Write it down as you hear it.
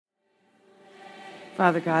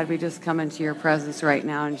Father God, we just come into your presence right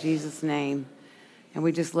now in Jesus' name. And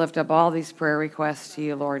we just lift up all these prayer requests to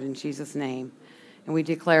you, Lord, in Jesus' name. And we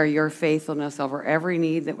declare your faithfulness over every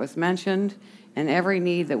need that was mentioned and every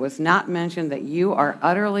need that was not mentioned, that you are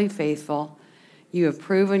utterly faithful. You have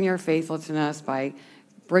proven your faithfulness to us by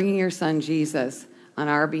bringing your son Jesus on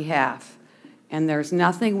our behalf. And there's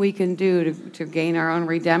nothing we can do to gain our own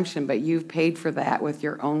redemption, but you've paid for that with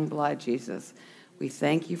your own blood, Jesus. We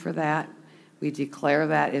thank you for that. We declare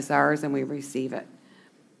that is ours and we receive it.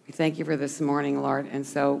 We thank you for this morning, Lord. And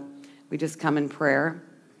so we just come in prayer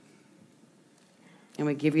and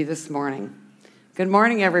we give you this morning. Good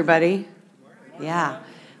morning, everybody. Yeah.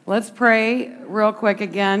 Let's pray real quick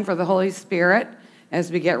again for the Holy Spirit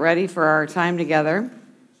as we get ready for our time together.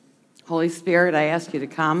 Holy Spirit, I ask you to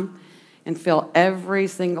come and fill every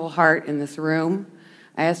single heart in this room.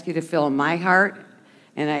 I ask you to fill my heart,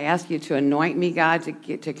 and I ask you to anoint me, God,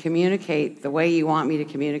 to communicate the way you want me to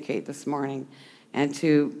communicate this morning and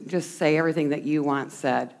to just say everything that you want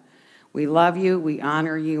said. We love you, we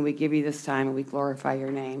honor you, and we give you this time, and we glorify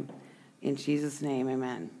your name. In Jesus' name,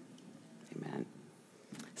 amen. Amen.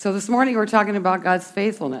 So this morning we're talking about God's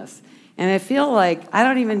faithfulness, and I feel like I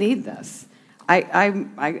don't even need this.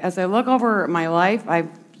 As I look over my life,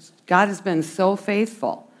 God has been so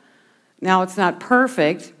faithful. Now, it's not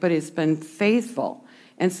perfect, but it's been faithful.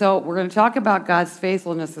 And so we're going to talk about God's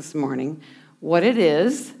faithfulness this morning, what it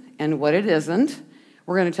is and what it isn't.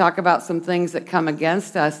 We're going to talk about some things that come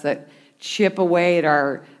against us that chip away at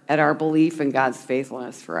our belief in God's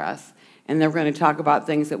faithfulness for us. And then we're going to talk about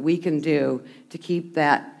things that we can do to keep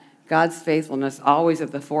that God's faithfulness always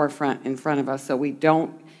at the forefront in front of us so we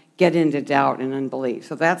don't get into doubt and unbelief.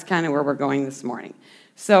 So that's kind of where we're going this morning.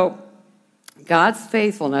 So God's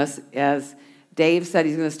faithfulness, as Dave said,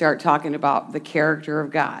 he's going to start talking about the character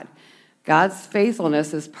of God. God's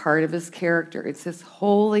faithfulness is part of his character. It's his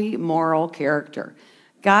holy, moral character.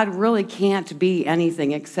 God really can't be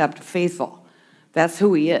anything except faithful. That's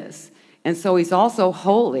who he is. And so he's also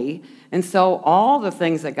holy. And so all the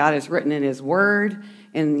things that God has written in his word,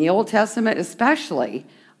 in the Old Testament especially,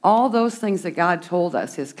 all those things that God told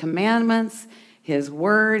us, his commandments, his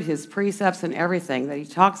word, his precepts, and everything that he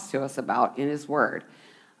talks to us about in his word,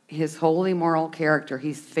 his holy moral character,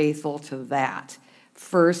 he's faithful to that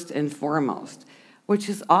first and foremost, which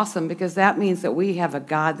is awesome because that means that we have a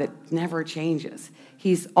God that never changes.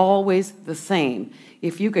 He's always the same.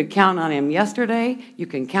 If you could count on him yesterday, you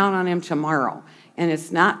can count on him tomorrow, and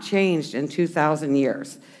it's not changed in 2,000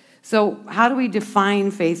 years. So how do we define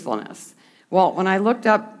faithfulness? Well, when I looked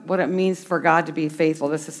up what it means for God to be faithful,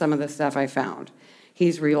 this is some of the stuff I found.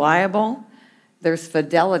 He's reliable. There's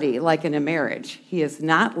fidelity, like in a marriage. He is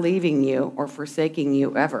not leaving you or forsaking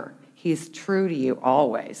you ever. He's true to you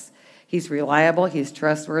always. He's reliable. He's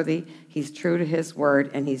trustworthy. He's true to his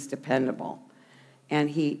word, and he's dependable. And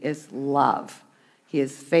he is love. He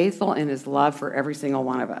is faithful in his love for every single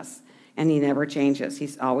one of us, and he never changes.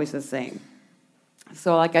 He's always the same.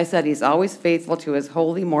 So like I said, he's always faithful to his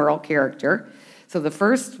holy moral character. So the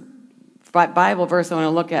first Bible verse I want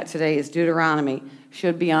to look at today is Deuteronomy.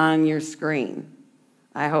 Should be on your screen,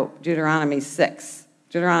 I hope. Deuteronomy 6.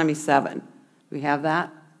 Deuteronomy 7. Do we have that?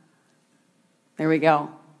 There we go.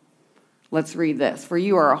 Let's read this. For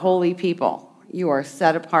you are a holy people. You are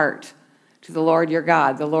set apart to the Lord your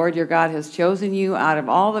God. The Lord your God has chosen you out of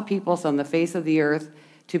all the peoples on the face of the earth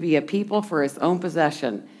to be a people for his own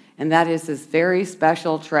possession, and that is his very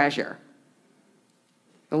special treasure.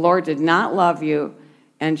 The Lord did not love you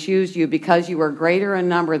and choose you because you were greater in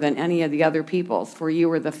number than any of the other peoples, for you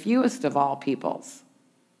were the fewest of all peoples.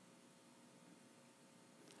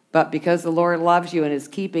 But because the Lord loves you and is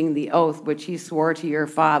keeping the oath which he swore to your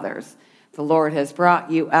fathers, the Lord has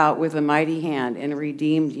brought you out with a mighty hand and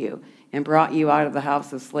redeemed you and brought you out of the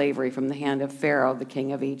house of slavery from the hand of Pharaoh, the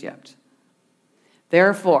king of Egypt.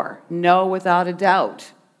 Therefore, know without a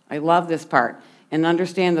doubt, I love this part, and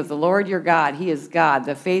understand that the Lord your God, he is God,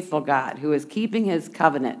 the faithful God, who is keeping his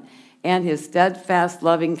covenant and his steadfast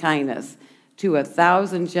loving kindness to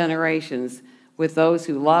 1,000 generations with those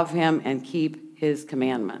who love him and keep his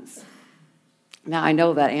commandments. Now, I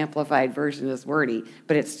know that amplified version is wordy,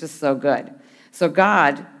 but it's just so good. So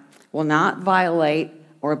God will not violate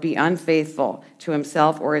or be unfaithful to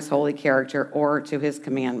himself or his holy character or to his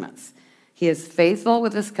commandments. He is faithful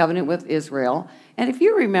with his covenant with Israel. And if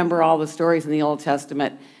you remember all the stories in the Old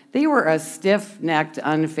Testament, they were a stiff-necked,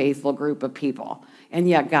 unfaithful group of people. And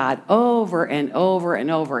yet God, over and over and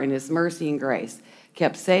over, in his mercy and grace,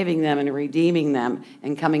 kept saving them and redeeming them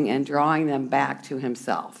and coming and drawing them back to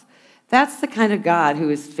himself. That's the kind of God who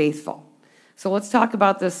is faithful. So let's talk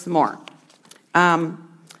about this more.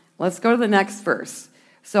 let's go to the next verse.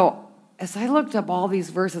 So as I looked up all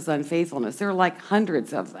these verses on faithfulness, there are like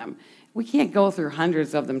hundreds of them. We can't go through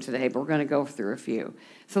hundreds of them today, but we're going to go through a few.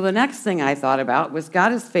 So the next thing I thought about was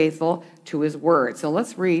God is faithful to his word. So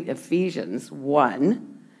let's read Ephesians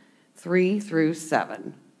 1, 3 through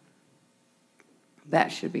 7.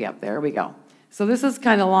 That should be up there. We go. So this is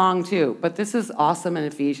kind of long too, but this is awesome in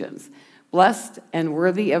Ephesians. Blessed and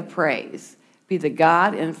worthy of praise be the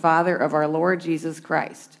God and Father of our Lord Jesus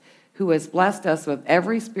Christ, who has blessed us with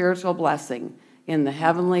every spiritual blessing in the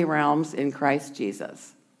heavenly realms in Christ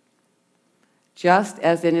Jesus. Just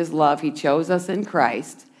as in his love he chose us in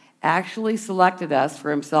Christ, actually selected us for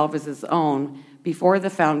himself as his own before the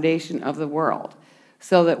foundation of the world,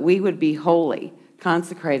 so that we would be holy,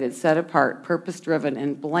 consecrated, set apart, purpose-driven,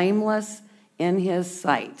 and blameless in his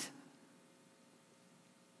sight.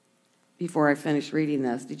 Before I finish reading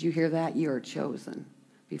this, did you hear that? You are chosen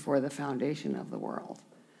before the foundation of the world.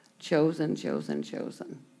 Chosen, chosen,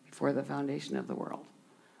 chosen before the foundation of the world.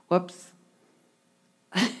 Whoops.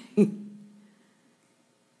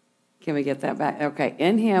 Can we get that back? Okay.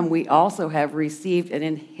 In him we also have received an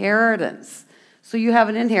inheritance. So you have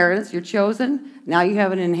an inheritance. You're chosen. Now you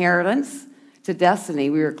have an inheritance to destiny.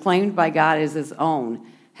 We were claimed by God as his own,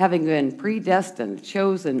 having been predestined,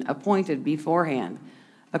 chosen, appointed beforehand,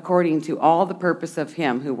 according to all the purpose of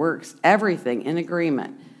him who works everything in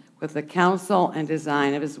agreement with the counsel and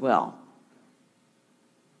design of his will.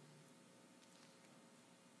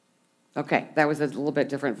 Okay, that was a little bit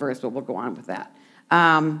different verse, but we'll go on with that.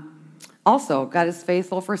 Also, God is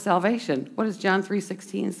faithful for salvation. What does John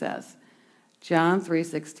 3:16 says? John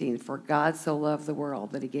 3:16, for God so loved the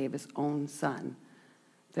world that he gave his own son,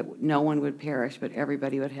 that no one would perish, but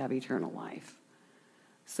everybody would have eternal life.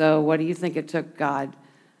 So what do you think it took God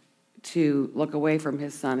to look away from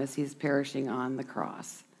his son as he's perishing on the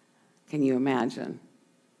cross? Can you imagine?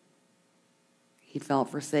 He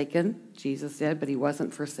felt forsaken, Jesus did, but he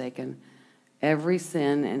wasn't forsaken. Every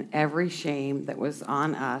sin and every shame that was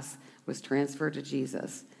on us was transferred to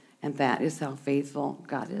Jesus, and that is how faithful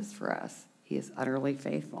God is for us. He is utterly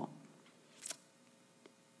faithful.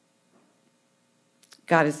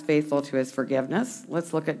 God is faithful to his forgiveness.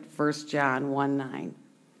 Let's look at 1 John 1:9.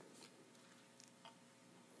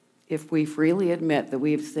 If we freely admit that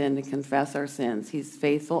we have sinned and confess our sins, he's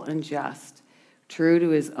faithful and just, true to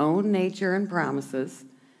his own nature and promises,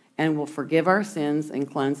 and will forgive our sins and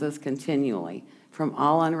cleanse us continually from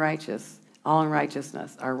all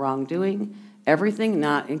unrighteousness, our wrongdoing, everything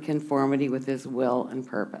not in conformity with his will and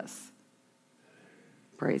purpose.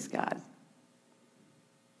 Praise God.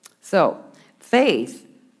 So, faith,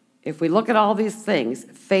 if we look at all these things,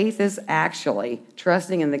 faith is actually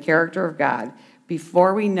trusting in the character of God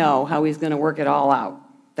before we know how he's going to work it all out.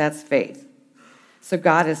 That's faith. So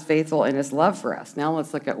God is faithful in his love for us. Now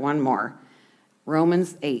let's look at one more.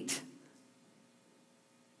 Romans 8.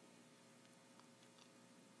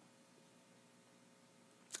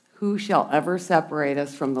 Who shall ever separate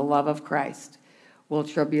us from the love of Christ? Will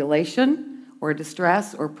tribulation or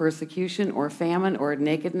distress or persecution or famine or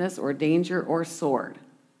nakedness or danger or sword?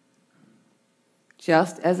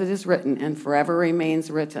 Just as it is written and forever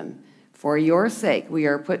remains written, for your sake we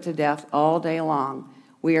are put to death all day long.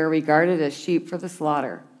 We are regarded as sheep for the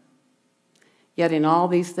slaughter. Yet in all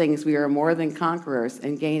these things we are more than conquerors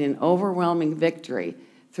and gain an overwhelming victory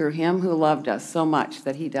through him who loved us so much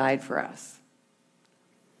that he died for us.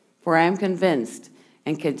 For I am convinced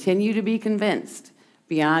and continue to be convinced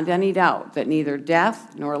beyond any doubt that neither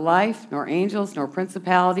death, nor life, nor angels, nor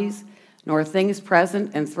principalities, nor things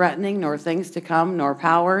present and threatening, nor things to come, nor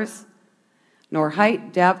powers, nor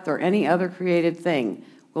height, depth, or any other created thing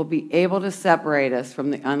will be able to separate us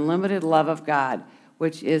from the unlimited love of God,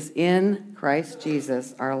 which is in Christ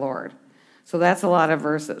Jesus our Lord. So that's a lot of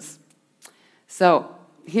verses. So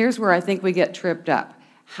here's where I think we get tripped up.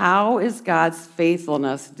 How is God's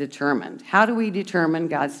faithfulness determined? How do we determine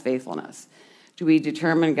God's faithfulness? Do we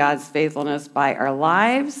determine God's faithfulness by our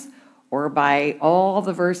lives or by all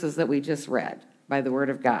the verses that we just read, by the Word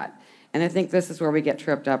of God? And I think this is where we get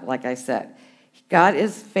tripped up, like I said. God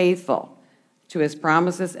is faithful to his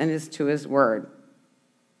promises and to his word.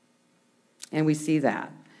 And we see that.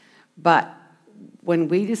 But when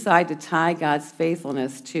we decide to tie God's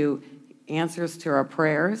faithfulness to answers to our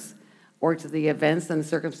prayers or to the events and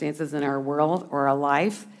circumstances in our world or our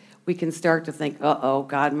life, we can start to think,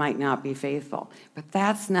 God might not be faithful. But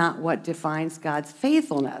that's not what defines God's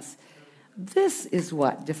faithfulness. This is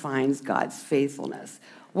what defines God's faithfulness,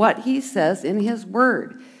 what he says in his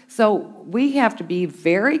word. So we have to be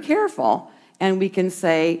very careful, and we can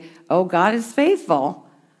say, God is faithful,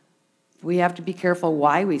 we have to be careful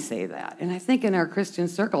why we say that. And I think in our Christian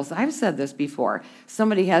circles, I've said this before,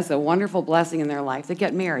 somebody has a wonderful blessing in their life. They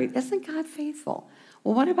get married. Isn't God faithful?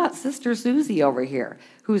 Well, what about Sister Susie over here,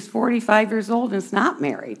 who's 45 years old and is not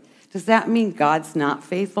married? Does that mean God's not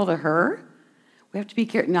faithful to her? We have to be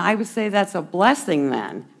careful. Now, I would say that's a blessing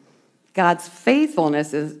then. God's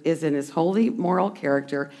faithfulness is in his holy moral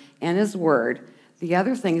character and his word. The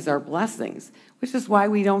other things are blessings, which is why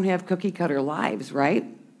we don't have cookie-cutter lives, right?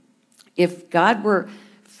 If God were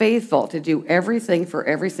faithful to do everything for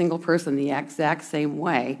every single person the exact same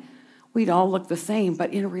way, we'd all look the same.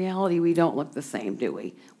 But in reality, we don't look the same, do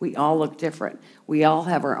we? We all look different. We all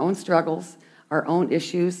have our own struggles, our own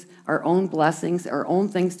issues, our own blessings, our own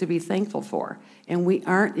things to be thankful for. And we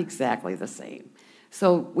aren't exactly the same.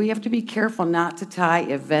 So we have to be careful not to tie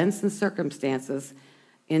events and circumstances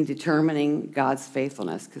in determining God's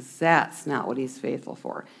faithfulness, because that's not what he's faithful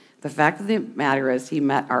for. The fact of the matter is he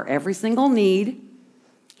met our every single need.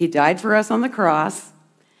 He died for us on the cross.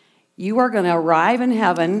 You are going to arrive in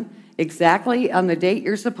heaven exactly on the date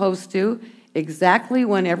you're supposed to, exactly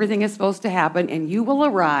when everything is supposed to happen, and you will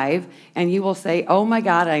arrive and you will say, oh my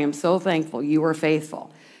God, I am so thankful you were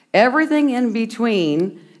faithful. Everything in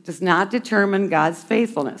between does not determine God's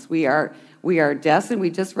faithfulness. We are destined. We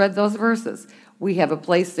just read those verses. We have a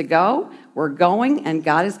place to go. We're going, and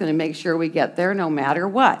God is going to make sure we get there no matter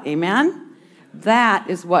what. Amen? That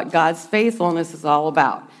is what God's faithfulness is all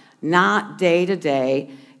about. Not day to day,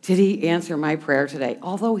 did he answer my prayer today?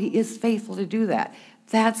 Although he is faithful to do that.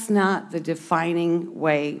 That's not the defining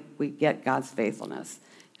way we get God's faithfulness.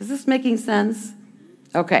 Is this making sense?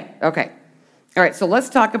 Okay. All right, so let's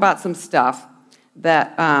talk about some stuff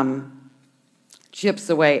that chips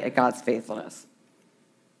away at God's faithfulness.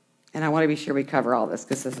 And I want to be sure we cover all this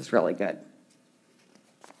because this is really good.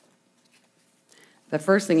 The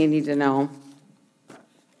first thing you need to know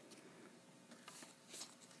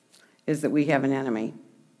is that we have an enemy.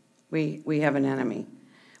 We have an enemy.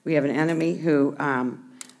 We have an enemy who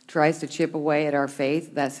tries to chip away at our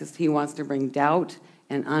faith. That's just, he wants to bring doubt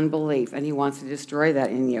and unbelief, and he wants to destroy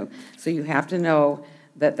that in you. So you have to know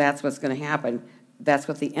that that's what's going to happen. That's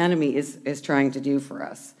what the enemy is trying to do for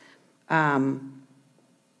us.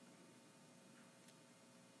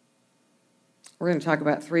 We're going to talk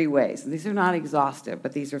about 3 ways. These are not exhaustive,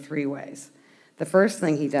 but these are 3 ways. The first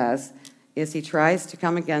thing he does is he tries to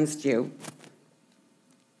come against you.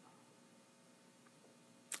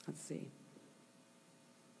 Let's see.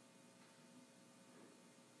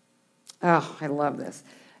 Oh, I love this.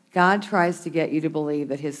 God tries to get you to believe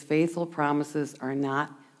that his faithful promises are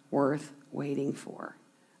not worth waiting for.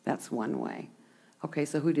 That's one way. Okay,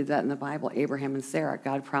 so who did that in the Bible? Abraham and Sarah.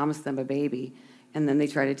 God promised them a baby, and then they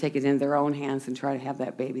try to take it into their own hands and try to have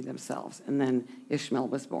that baby themselves. And then Ishmael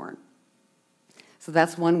was born. So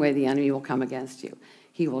that's one way the enemy will come against you.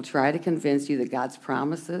 He will try to convince you that God's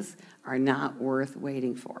promises are not worth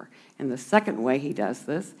waiting for. And the second way he does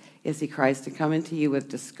this is he tries to come into you with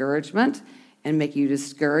discouragement and make you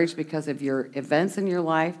discouraged because of your events in your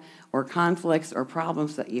life or conflicts or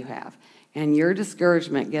problems that you have. And your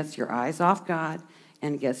discouragement gets your eyes off God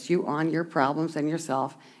and gets you on your problems and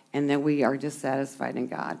yourself, and then we are dissatisfied in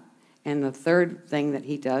God. And the third thing that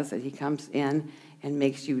he does, that he comes in and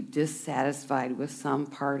makes you dissatisfied with some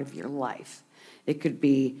part of your life. It could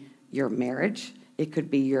be your marriage. It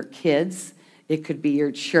could be your kids. It could be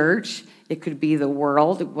your church. It could be the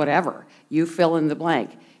world, whatever. You fill in the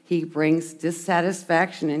blank. He brings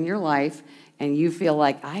dissatisfaction in your life, and you feel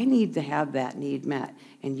like, I need to have that need met.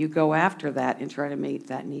 And you go after that and try to meet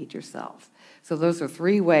that need yourself. So those are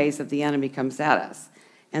 3 ways that the enemy comes at us.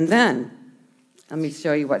 And then, let me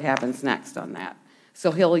show you what happens next on that.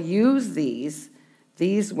 So he'll use these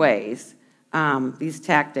ways, these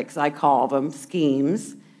tactics, I call them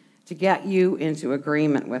schemes, to get you into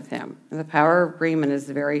agreement with him. And the power of agreement is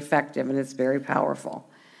very effective and it's very powerful.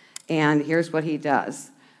 And here's what he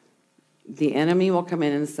does. The enemy will come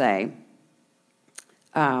in and say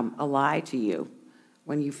a lie to you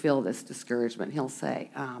when you feel this discouragement. He'll say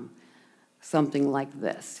something like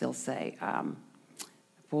this. He'll say,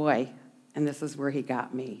 boy, and this is where he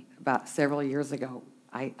got me. About several years ago,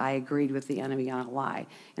 I agreed with the enemy on a lie.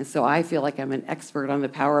 And so I feel like I'm an expert on the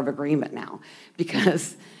power of agreement now,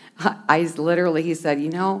 because he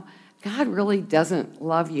said, God really doesn't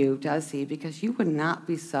love you, does he? Because you would not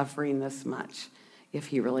be suffering this much if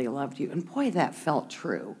he really loved you. And boy, that felt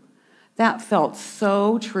true. That felt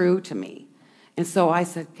so true to me. And so I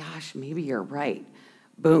said, gosh, maybe you're right.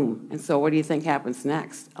 Boom. And so what do you think happens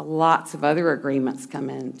next? Lots of other agreements come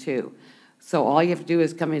in too. So all you have to do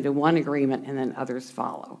is come into one agreement and then others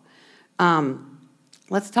follow.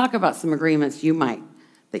 Let's talk about some agreements you might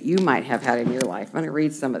that you might have had in your life. I'm going to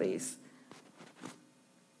read some of these.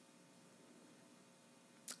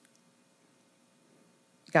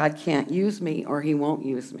 God can't use me, or he won't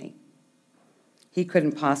use me. He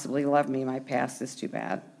couldn't possibly love me. My past is too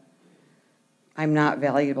bad. I'm not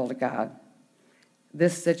valuable to God.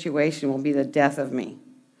 This situation will be the death of me.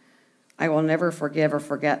 I will never forgive or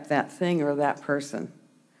forget that thing or that person.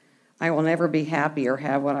 I will never be happy or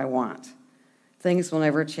have what I want. Things will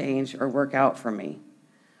never change or work out for me.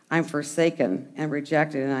 I'm forsaken and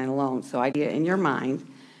rejected and I'm alone. So idea in your mind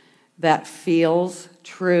that feels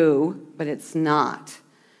true, but it's not,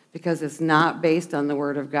 because it's not based on the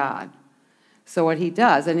Word of God. So what he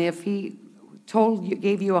does, and if he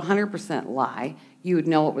gave you 100% lie, you would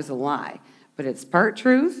know it was a lie. But it's part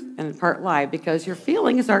truth and part lie, because your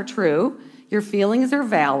feelings are true. Your feelings are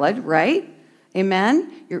valid, right?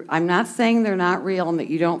 Amen? I'm not saying they're not real and that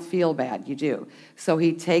you don't feel bad. You do. So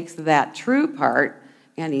he takes that true part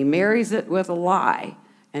and he marries it with a lie,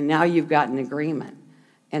 and now you've got an agreement.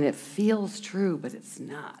 And it feels true, but it's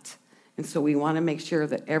not. And so we want to make sure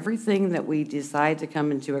that everything that we decide to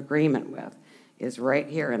come into agreement with is right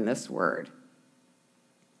here in this word,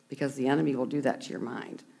 because the enemy will do that to your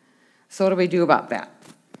mind. So what do we do about that?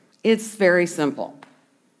 It's very simple.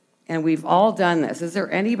 And we've all done this. Is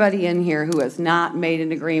there anybody in here who has not made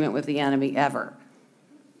an agreement with the enemy ever?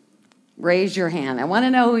 Raise your hand. I want to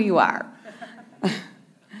know who you are.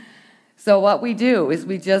 So what we do is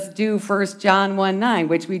we just do 1 John 1:9,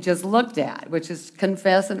 which we just looked at, which is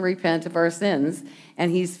confess and repent of our sins.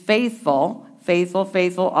 And he's faithful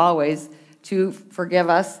always to forgive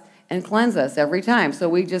us and cleanse us every time. So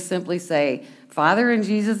we just simply say, Father, in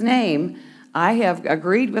Jesus' name, I have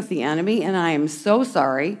agreed with the enemy and I am so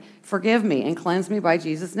sorry. Forgive me and cleanse me by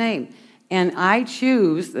Jesus' name. And I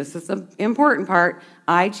choose, this is the important part,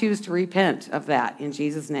 I choose to repent of that in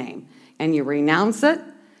Jesus' name. And you renounce it.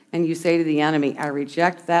 And you say to the enemy, I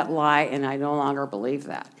reject that lie and I no longer believe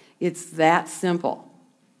that. It's that simple.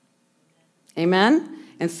 Amen?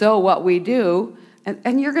 And so what we do,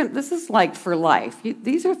 and you're going to, this is like for life.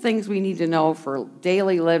 These are things we need to know for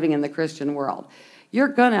daily living in the Christian world.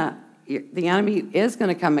 The enemy is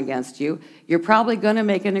going to come against you. You're probably going to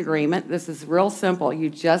make an agreement. This is real simple. You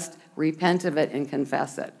just repent of it and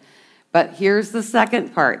confess it. But here's the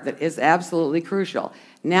second part that is absolutely crucial.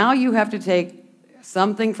 Now you have to take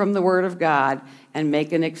something from the Word of God and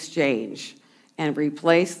make an exchange and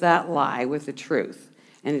replace that lie with the truth.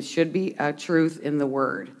 And it should be a truth in the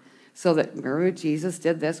Word. So that, remember Jesus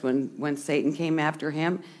did this when Satan came after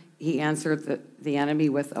him? He answered the enemy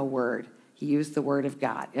with a word. He used the Word of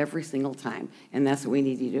God every single time. And that's what we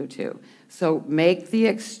need to do too. So make the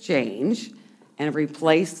exchange and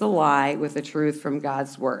replace the lie with the truth from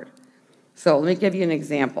God's Word. So let me give you an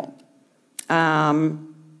example.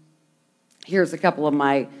 Here's a couple of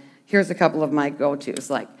my go-tos.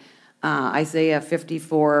 Like Isaiah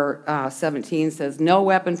 54:17 says, no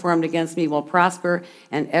weapon formed against me will prosper,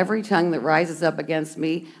 and every tongue that rises up against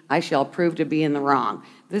me, I shall prove to be in the wrong.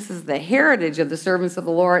 This is the heritage of the servants of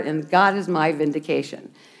the Lord, and God is my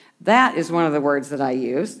vindication. That is one of the words that I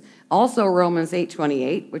use. Also Romans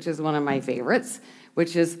 8:28, which is one of my favorites,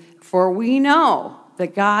 which is, for we know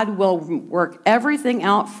that God will work everything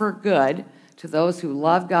out for good to those who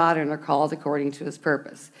love God and are called according to his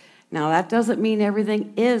purpose. Now, that doesn't mean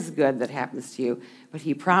everything is good that happens to you, but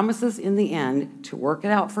he promises in the end to work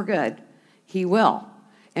it out for good. He will.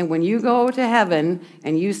 And when you go to heaven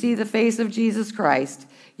and you see the face of Jesus Christ,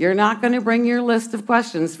 you're not going to bring your list of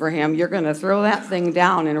questions for him. You're going to throw that thing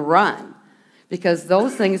down and run, because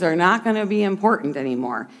those things are not going to be important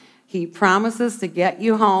anymore. He promises to get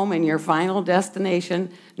you home in your final destination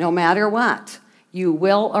no matter what. You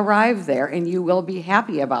will arrive there, and you will be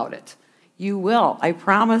happy about it. You will. I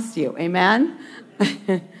promise you. Amen?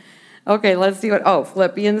 Okay, let's see what...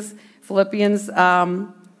 Philippians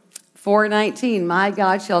 4:19. My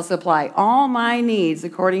God shall supply all my needs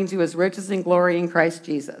according to his riches and glory in Christ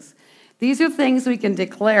Jesus. These are things we can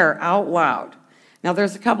declare out loud. Now,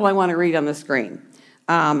 there's a couple I want to read on the screen.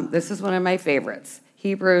 This is one of my favorites.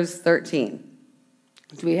 Hebrews 13.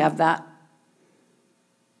 Do we have that?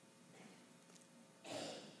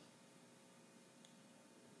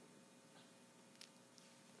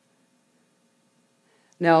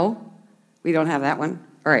 No, we don't have that one.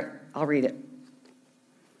 All right, I'll read it.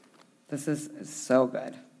 This is so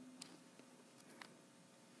good.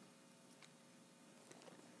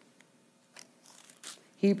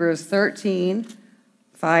 Hebrews 13,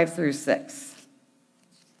 5 through 6.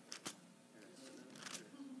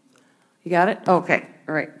 You got it? Okay,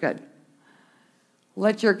 all right, good.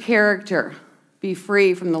 Let your character be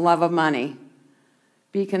free from the love of money.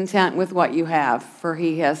 Be content with what you have, for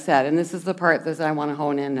he has said, and this is the part that I want to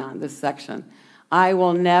hone in on, this section. I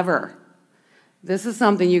will never, this is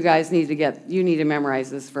something you guys need to get, you need to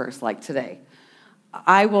memorize this verse like today.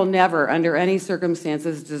 I will never, under any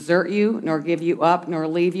circumstances, desert you, nor give you up, nor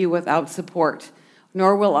leave you without support,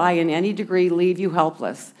 nor will I in any degree leave you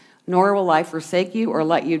helpless, nor will I forsake you or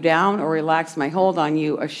let you down or relax my hold on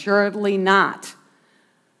you, assuredly not.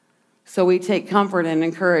 So we take comfort and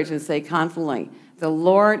encourage and say confidently, the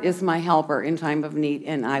Lord is my helper in time of need,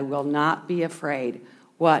 and I will not be afraid.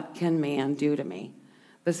 What can man do to me?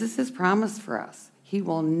 This is his promise for us. He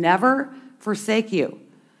will never forsake you.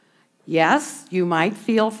 Yes, you might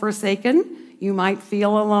feel forsaken. You might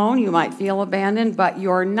feel alone. You might feel abandoned, but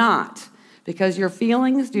you're not, because your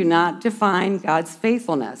feelings do not define God's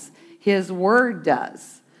faithfulness. His word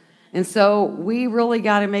does. And so we really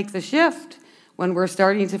got to make the shift when we're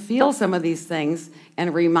starting to feel some of these things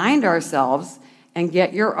and remind ourselves and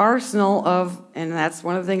get your arsenal of, and that's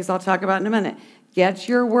one of the things I'll talk about in a minute, get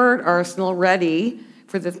your word arsenal ready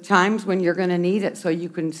for the times when you're going to need it so you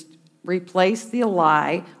can replace the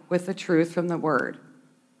lie with the truth from the word.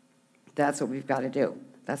 That's what we've got to do.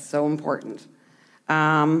 That's so important.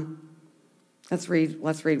 Let's read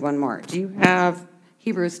one more. Do you have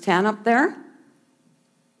Hebrews 10 up there?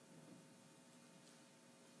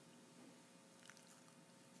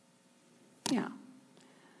 Yeah.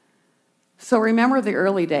 So remember the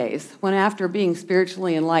early days when after being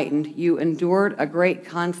spiritually enlightened, you endured a great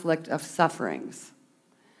conflict of sufferings.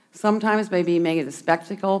 Sometimes by being made a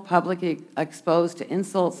spectacle, publicly exposed to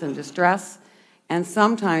insults and distress, and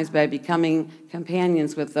sometimes by becoming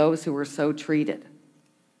companions with those who were so treated.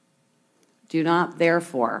 Do not,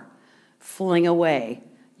 therefore, fling away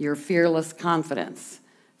your fearless confidence,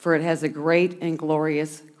 for it has a great and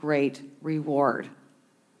glorious, great reward.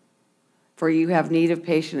 For you have need of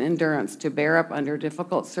patient endurance to bear up under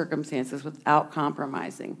difficult circumstances without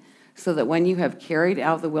compromising, so that when you have carried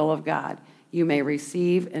out the will of God, you may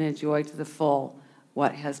receive and enjoy to the full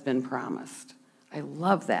what has been promised. I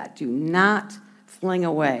love that. Do not fling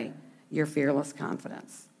away your fearless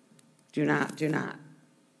confidence. Do not.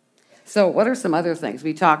 So what are some other things?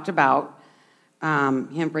 We talked about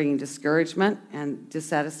him bringing discouragement and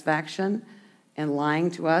dissatisfaction and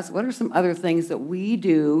lying to us. What are some other things that we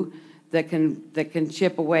do that can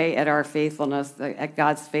chip away at our faithfulness, at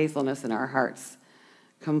God's faithfulness in our hearts?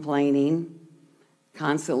 Complaining,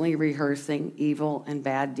 constantly rehearsing evil and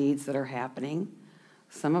bad deeds that are happening.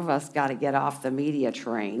 Some of us got to get off the media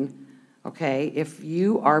train, okay? If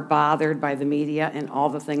you are bothered by the media and all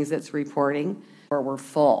the things it's reporting, or we're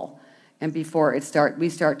full, and before we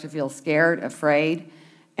start to feel scared, afraid,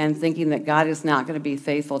 and thinking that God is not going to be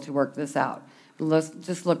faithful to work this out. Let's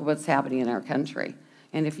just look at what's happening in our country.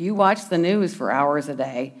 And if you watch the news for hours a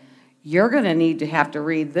day, you're going to need to have to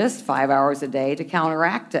read this 5 hours a day to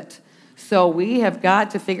counteract it. So we have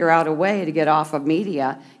got to figure out a way to get off of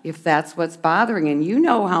media if that's what's bothering. And you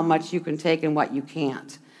know how much you can take and what you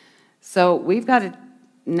can't. So we've got to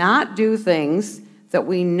not do things that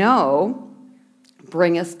we know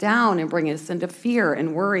bring us down and bring us into fear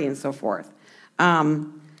and worry and so forth.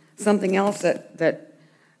 Something else that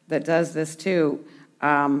does this too,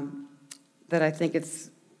 that I think it's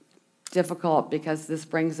difficult because this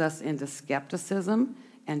brings us into skepticism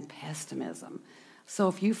and pessimism. So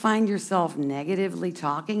if you find yourself negatively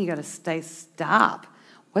talking, you got to stop.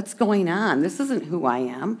 What's going on? This isn't who I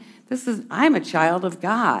am. I'm a child of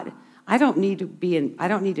God. I don't need to be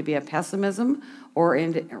a pessimism or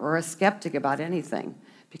a skeptic about anything,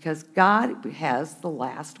 because God has the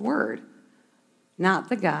last word, not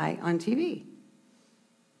the guy on TV.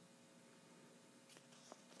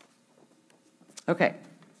 Okay,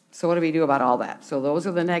 so what do we do about all that? So those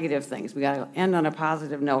are the negative things. We got to end on a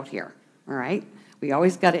positive note here, all right? We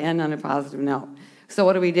always got to end on a positive note. So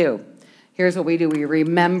what do? Here's what we do. We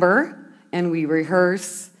remember and we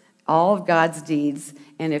rehearse all of God's deeds.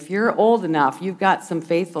 And if you're old enough, you've got some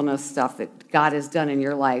faithfulness stuff that God has done in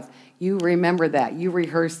your life. You remember that. You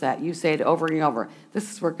rehearse that. You say it over and over.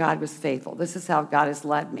 This is where God was faithful. This is how God has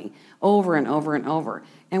led me, over and over and over.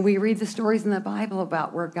 And we read the stories in the Bible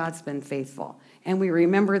about where God's been faithful. And we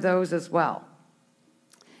remember those as well.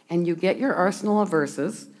 And you get your arsenal of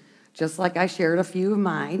verses, just like I shared a few of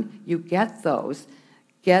mine. You get those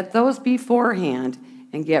beforehand,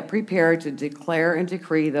 and get prepared to declare and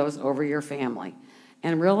decree those over your family.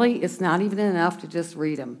 And really, it's not even enough to just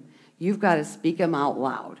read them. You've got to speak them out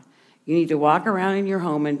loud. You need to walk around in your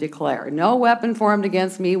home and declare, no weapon formed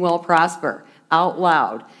against me will prosper, out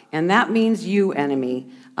loud. And that means you, enemy.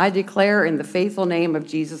 I declare in the faithful name of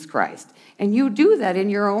Jesus Christ. And you do that in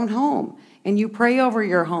your own home. And you pray over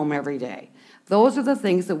your home every day. Those are the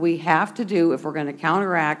things that we have to do if we're going to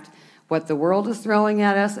counteract what the world is throwing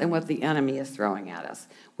at us and what the enemy is throwing at us.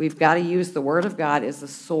 We've got to use the Word of God as the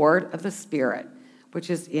sword of the Spirit, which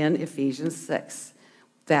is in Ephesians 6.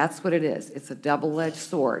 That's what it is. It's a double-edged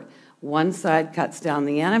sword. One side cuts down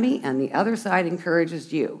the enemy, and the other side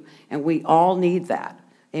encourages you. And we all need that.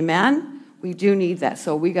 Amen? We do need that.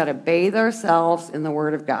 So we got to bathe ourselves in the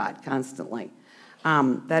Word of God constantly.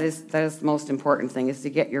 That is the most important thing, is to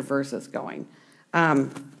get your verses going.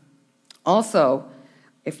 Also,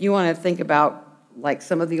 if you want to think about like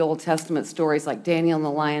some of the Old Testament stories, like Daniel in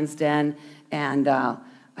the lion's den, and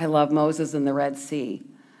I love Moses in the Red Sea.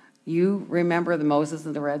 You remember the Moses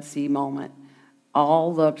in the Red Sea moment.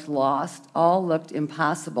 All looked lost. All looked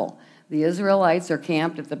impossible. The Israelites are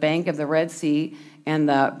camped at the bank of the Red Sea, and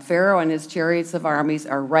the Pharaoh and his chariots of armies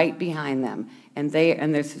are right behind them. And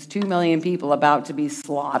there's 2 million people about to be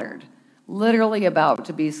slaughtered, literally about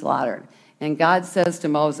to be slaughtered. And God says to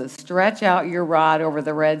Moses, stretch out your rod over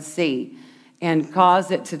the Red Sea and cause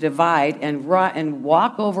it to divide and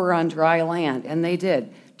walk over on dry land. And they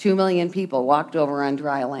did. 2 million people walked over on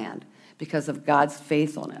dry land because of God's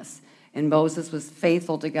faithfulness. And Moses was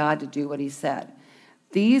faithful to God to do what he said.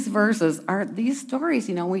 These verses are these stories,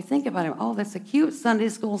 we think about them. Oh, that's a cute Sunday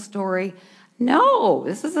school story. No,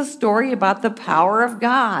 this is a story about the power of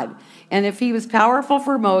God. And if he was powerful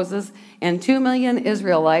for Moses and 2 million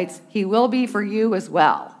Israelites, he will be for you as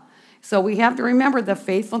well. So we have to remember the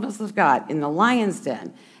faithfulness of God in the lion's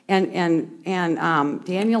den. And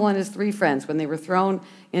Daniel and his 3 friends, when they were thrown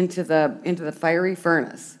into the fiery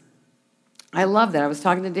furnace. I love that. I was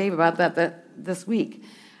talking to Dave about that this week.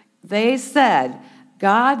 They said,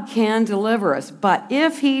 God can deliver us, but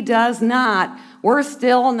if he does not, we're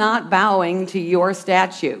still not bowing to your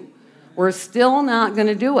statue. We're still not going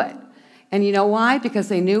to do it. And you know why? Because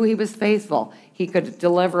they knew he was faithful. He could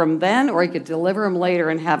deliver them then, or he could deliver them later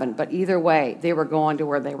in heaven. But either way, they were going to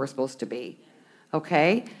where they were supposed to be.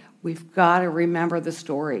 Okay? We've got to remember the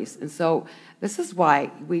stories. And so this is why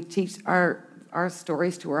we teach our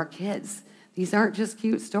stories to our kids. These aren't just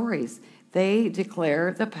cute stories. They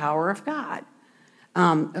declare the power of God.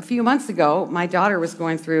 A few months ago, my daughter was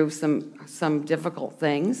going through some difficult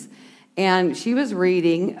things, and she was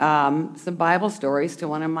reading some Bible stories to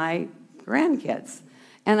one of my grandkids.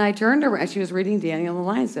 And I turned around, she was reading Daniel and the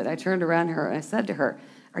Lion's Den. I turned around to her and I said to her,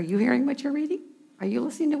 are you hearing what you're reading? Are you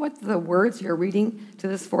listening to what the words you're reading to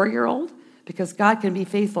this 4-year-old? Because God can be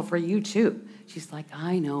faithful for you too. She's like,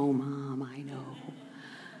 I know, Mom, I know.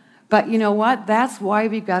 But you know what? That's why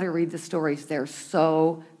we've got to read the stories. They're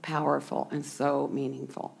so powerful and so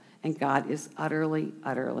meaningful. And God is utterly,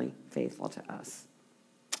 utterly faithful to us.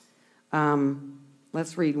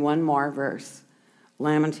 Let's read one more verse.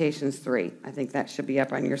 Lamentations 3. I think that should be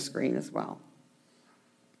up on your screen as well.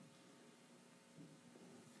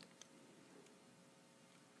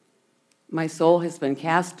 My soul has been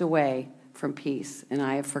cast away from peace, and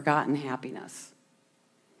I have forgotten happiness.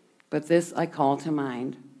 But this I call to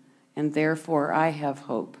mind, and therefore I have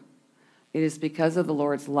hope. It is because of the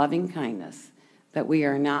Lord's loving kindness that we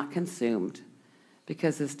are not consumed,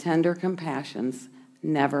 because his tender compassions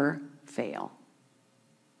never fail.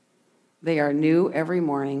 They are new every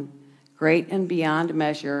morning. Great and beyond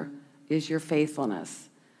measure is your faithfulness.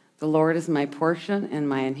 The Lord is my portion and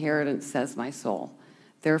my inheritance, says my soul.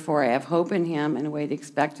 Therefore I have hope in him and wait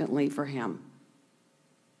expectantly for him.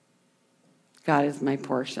 God is my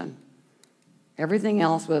portion. Everything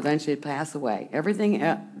else will eventually pass away. Everything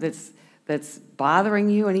that's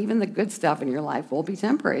bothering you, and even the good stuff in your life, will be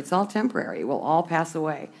temporary. It's all temporary. It will all pass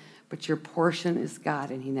away. But your portion is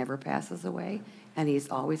God, and he never passes away, and he's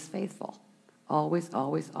always faithful. Always,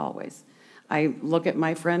 always, always. I look at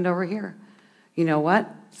my friend over here. You know what?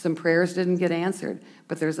 Some prayers didn't get answered,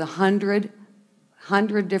 but there's 100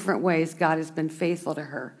 different ways God has been faithful to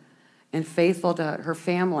her and faithful to her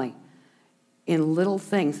family in little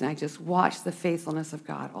things, and I just watch the faithfulness of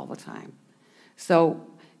God all the time. So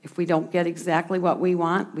if we don't get exactly what we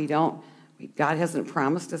want, God hasn't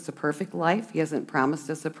promised us a perfect life. He hasn't promised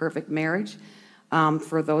us a perfect marriage.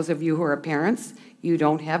 For those of you who are parents, you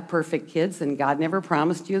don't have perfect kids, and God never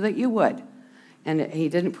promised you that you would. And he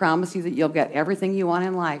didn't promise you that you'll get everything you want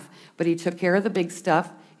in life, but he took care of the big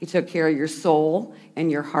stuff. He took care of your soul and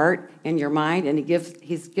your heart and your mind, and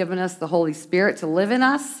he's given us the Holy Spirit to live in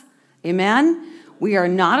us. Amen? We are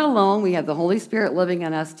not alone. We have the Holy Spirit living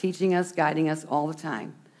in us, teaching us, guiding us all the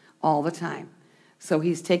time. All the time. So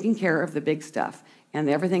he's taking care of the big stuff. And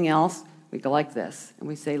everything else, we go like this. And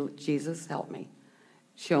we say, Jesus, help me.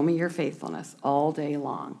 Show me your faithfulness all day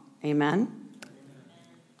long. Amen?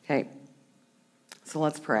 Okay. So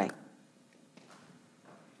let's pray.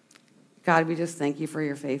 God, we just thank you for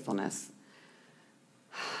your faithfulness.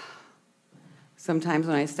 Sometimes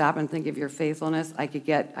when I stop and think of your faithfulness, I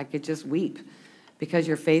could just weep because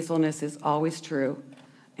your faithfulness is always true.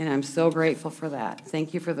 And I'm so grateful for that.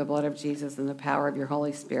 Thank you for the blood of Jesus and the power of your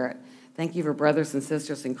Holy Spirit. Thank you for brothers and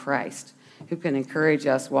sisters in Christ who can encourage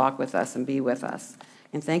us, walk with us, and be with us.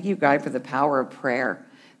 And thank you, God, for the power of prayer,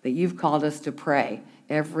 that you've called us to pray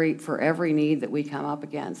for every need that we come up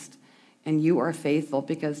against. And you are faithful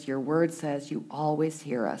because your word says you always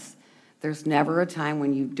hear us. There's never a time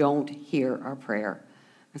when you don't hear our prayer.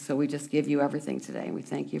 And so we just give you everything today, and we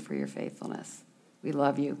thank you for your faithfulness. We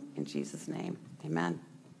love you in Jesus' name. Amen.